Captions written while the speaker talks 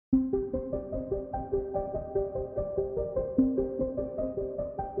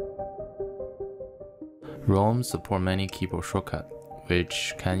Rome supports many keyboard shortcuts,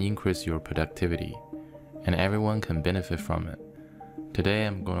 which can increase your productivity, and everyone can benefit from it. Today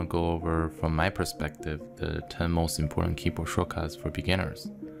I'm going to go over, from my perspective, the 10 most important keyboard shortcuts for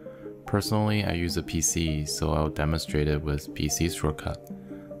beginners. Personally, I use a PC, so I'll demonstrate it with PC shortcut,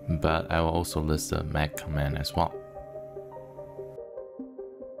 but I will also list the Mac command as well.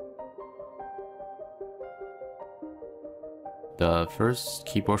 The first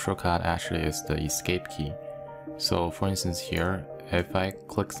keyboard shortcut actually is the escape key. So for instance here, if I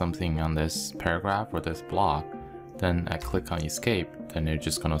click something on this paragraph or this block, then I click on escape, then it's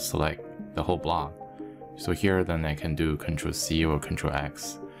just gonna select the whole block. So here then I can do Ctrl-C or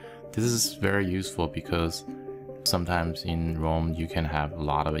Ctrl-X. This is very useful because sometimes in Rome you can have a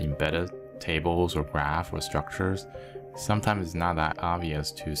lot of embedded tables or graph or structures. Sometimes it's not that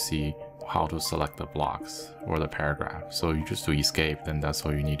obvious to see how to select the blocks or the paragraph. So you just do escape, then that's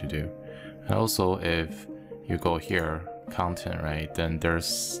all you need to do. And also if you go here, content, right, then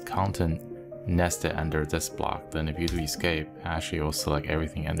there's content nested under this block. Then if you do escape, actually it will select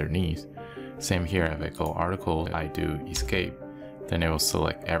everything underneath. Same here, if I go article, I do escape, then it will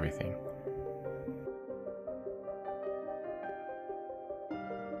select everything.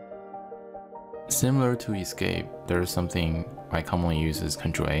 Similar to escape, there's something I commonly use is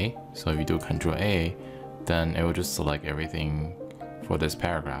Ctrl-A. So if you do Ctrl-A, then it will just select everything for this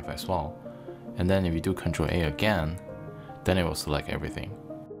paragraph as well. And then if you do Ctrl-A again, then it will select everything.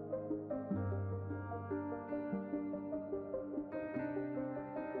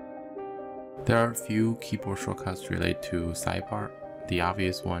 There are a few keyboard shortcuts related to sidebar. The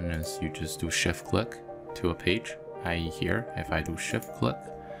obvious one is you just do Shift-Click to a page, i.e. here, if I do Shift-Click,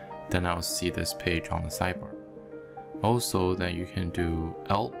 then I'll see this page on the sidebar. Also, then you can do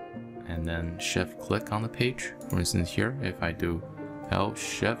Alt and then Shift-Click on the page. For instance here, if I do Alt,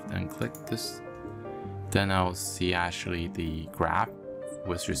 Shift, and click this, then I'll see actually the graph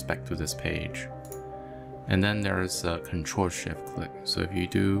with respect to this page. And then there's a Ctrl-Shift-Click. So if you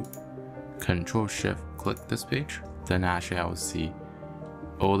do Ctrl-Shift-Click this page, then actually I will see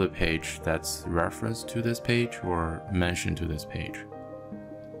all the page that's referenced to this page or mentioned to this page.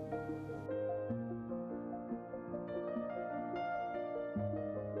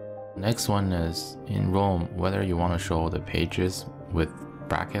 Next one is in Rome, whether you want to show the pages with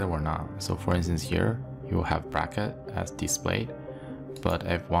bracket or not. So for instance here, you will have bracket as displayed, but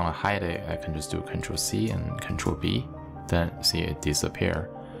if I want to hide it, I can just do Ctrl-C and Ctrl-B, then see it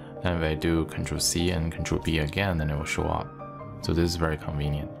disappear. And if I do Ctrl-C and Ctrl-B again, then it will show up. So this is very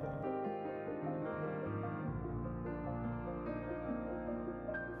convenient.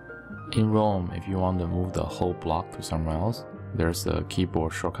 In Rome, if you want to move the whole block to somewhere else, there's a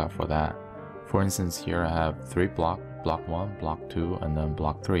keyboard shortcut for that. For instance, here I have 3 blocks, block 1, block 2, and then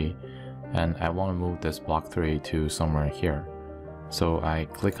block 3. And I want to move this block 3 to somewhere here. So I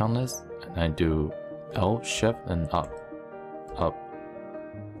click on this, and I do Alt, Shift, and up.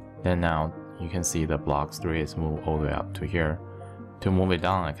 Then now you can see the blocks 3 is moved all the way up to here. To move it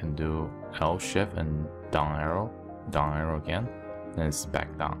down, I can do Alt, Shift, and down arrow again, then it's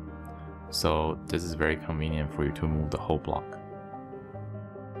back down. So this is very convenient for you to move the whole block.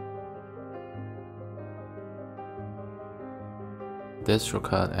 This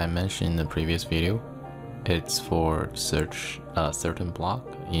shortcut I mentioned in the previous video, it's for search a certain block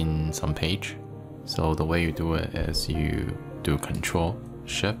in some page. So the way you do it is you do Control,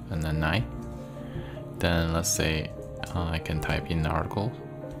 Shift, and then 9. Then let's say I can type in the article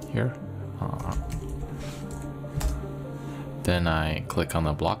here. Then I click on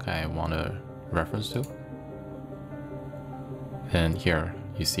the block I want to reference to. And here,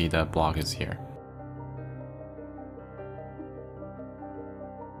 you see that block is here.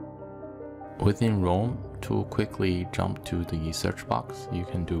 Within Rome, to quickly jump to the search box, you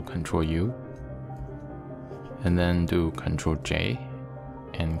can do Ctrl-U, and then do Ctrl-J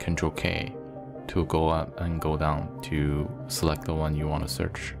and Ctrl-K to go up and go down to select the one you want to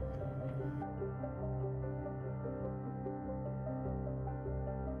search.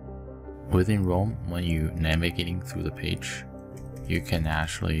 Within Rome, when you're navigating through the page, you can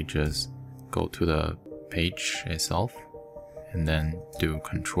actually just go to the page itself and then do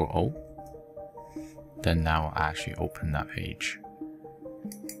Ctrl-O. Then that will actually open that page.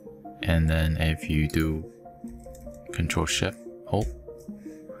 And then if you do Ctrl-Shift-O,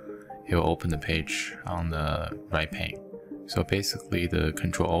 it will open the page on the right pane. So basically the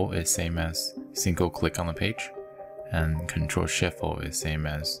Ctrl-O is same as single click on the page, and Ctrl-Shift-O is same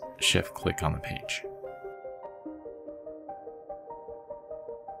as shift click on the page.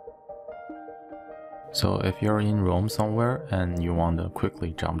 So if you're in Rome somewhere and you want to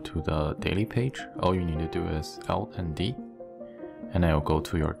quickly jump to the daily page, all you need to do is Alt and D, and it will go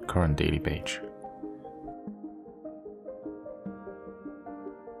to your current daily page.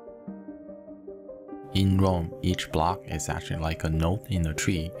 In Rome, each block is actually like a node in the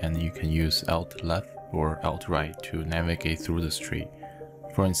tree, and you can use Alt left or Alt right to navigate through this tree.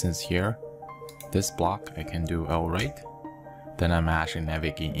 For instance here, this block I can do Alt right, then I'm actually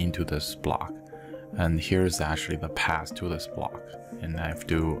navigating into this block. And here's actually the path to this block, and I have to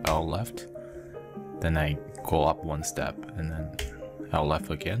do L left, then I go up one step, and then L left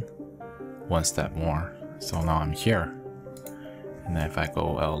again, one step more. So now I'm here, and then if I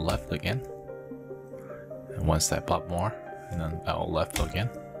go L left again, and one step up more, and then L left again,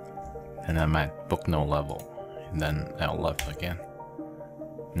 and I'm at book node level, and then L left again,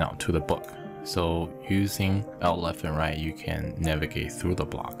 now to the book. So using L left and right, you can navigate through the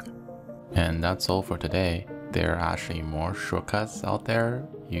block. And that's all for today. There are actually more shortcuts out there.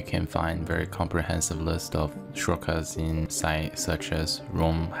 You can find very comprehensive list of shortcuts in sites such as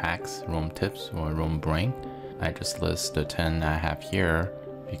Rome Hacks, Rome Tips, or Rome Brain. I just list the 10 I have here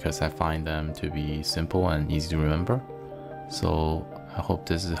because I find them to be simple and easy to remember. So I hope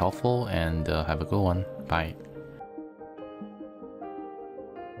this is helpful, and have a good one. Bye.